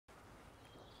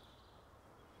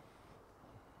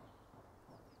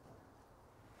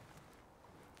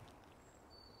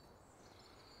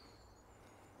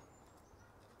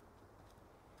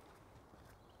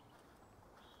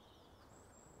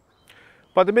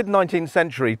By the mid-19th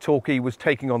century, Torquay was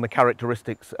taking on the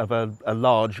characteristics of a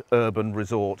large urban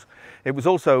resort. It was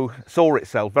also saw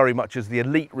itself very much as the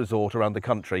elite resort around the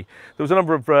country. There was a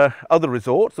number of other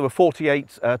resorts. There were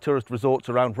 48 tourist resorts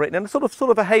around Britain, and sort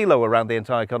of a halo around the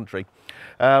entire country.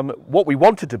 What we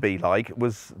wanted to be like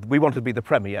was we wanted to be the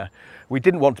premier. We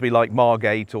didn't want to be like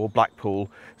Margate or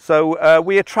Blackpool. So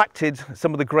we attracted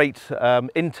some of the great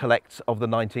intellects of the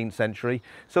 19th century.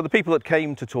 So the people that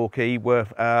came to Torquay were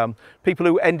people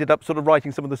who ended up sort of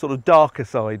writing some of the sort of darker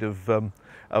side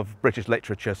of British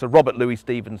literature. So Robert Louis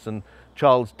Stevenson,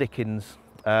 Charles Dickens,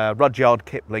 Rudyard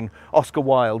Kipling, Oscar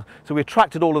Wilde. So we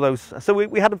attracted all of those. So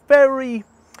we had a very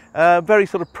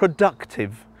sort of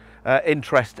productive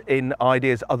interest in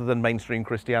ideas other than mainstream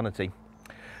Christianity.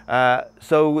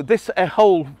 So this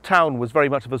whole town was very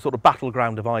much of a sort of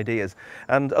battleground of ideas,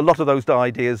 and a lot of those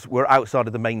ideas were outside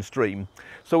of the mainstream.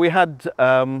 So we had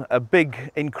a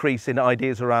big increase in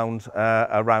ideas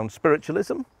around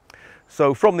spiritualism.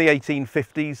 So from the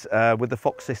 1850s with the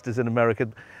Fox sisters in America,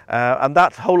 and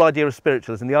that whole idea of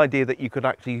spiritualism, the idea that you could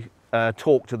actually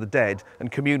talk to the dead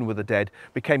and commune with the dead,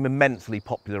 became immensely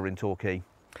popular in Torquay.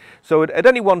 So at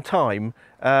any one time,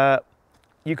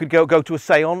 you could go to a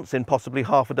séance in possibly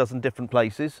half a dozen different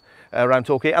places around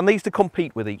Torquay, and they used to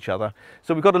compete with each other.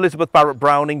 So we've got Elizabeth Barrett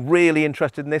Browning really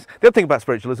interested in this. The other thing about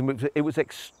spiritualism, it was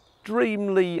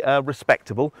extremely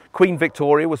respectable. Queen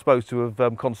Victoria was supposed to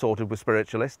have consorted with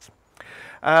spiritualists,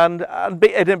 and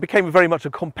it became very much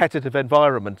a competitive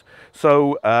environment.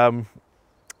 So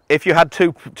if you had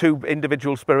two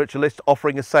individual spiritualists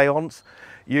offering a séance,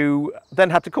 you then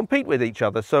had to compete with each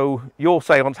other. So your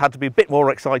séance had to be a bit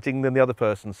more exciting than the other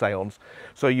person's séance.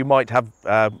 So you might have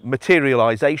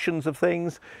materializations of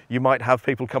things, you might have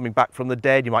people coming back from the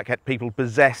dead, you might get people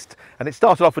possessed, and it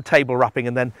started off with table rapping,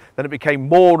 and then it became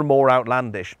more and more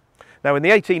outlandish. Now in the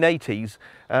 1880s,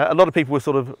 a lot of people were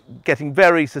sort of getting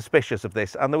very suspicious of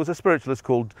this, and there was a spiritualist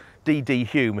called D.D.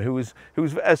 Hume who was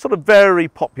a sort of very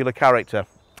popular character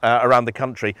around the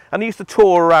country, and he used to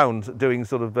tour around doing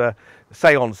sort of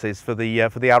seances for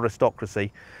the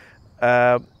aristocracy.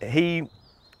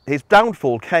 His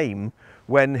downfall came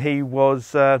when he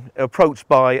was approached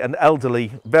by an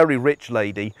elderly, very rich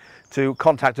lady to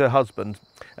contact her husband.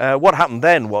 What happened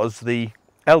then was the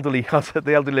elderly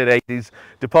lady's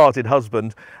departed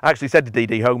husband actually said to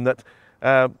D.D. Hume that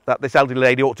this elderly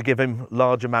lady ought to give him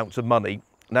large amounts of money.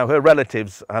 Now her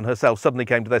relatives and herself suddenly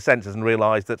came to their senses and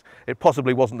realised that it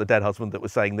possibly wasn't the dead husband that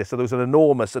was saying this. So there was an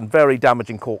enormous and very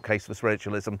damaging court case for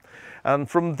spiritualism. And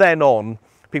from then on,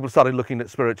 people started looking at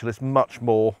spiritualists much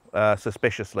more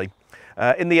suspiciously.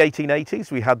 In the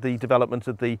 1880s, we had the development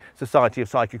of the Society of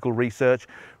Psychical Research.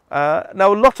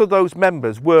 Now, a lot of those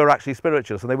members were actually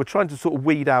spiritualists, and they were trying to sort of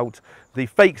weed out the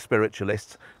fake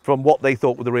spiritualists from what they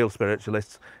thought were the real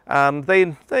spiritualists. And they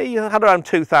had around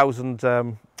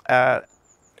 2,000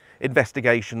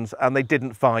 investigations, and they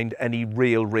didn't find any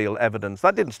real evidence.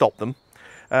 That didn't stop them,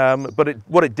 but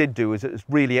what it did do is it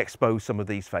really exposed some of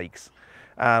these fakes.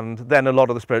 And then a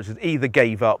lot of the spiritualists either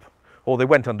gave up or they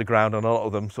went underground, and a lot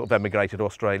of them sort of emigrated to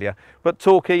Australia. But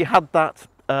Torquay had that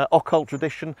occult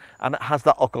tradition, and it has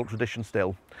that occult tradition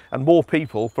still. And more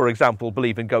people, for example,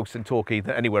 believe in ghosts in Torquay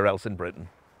than anywhere else in Britain.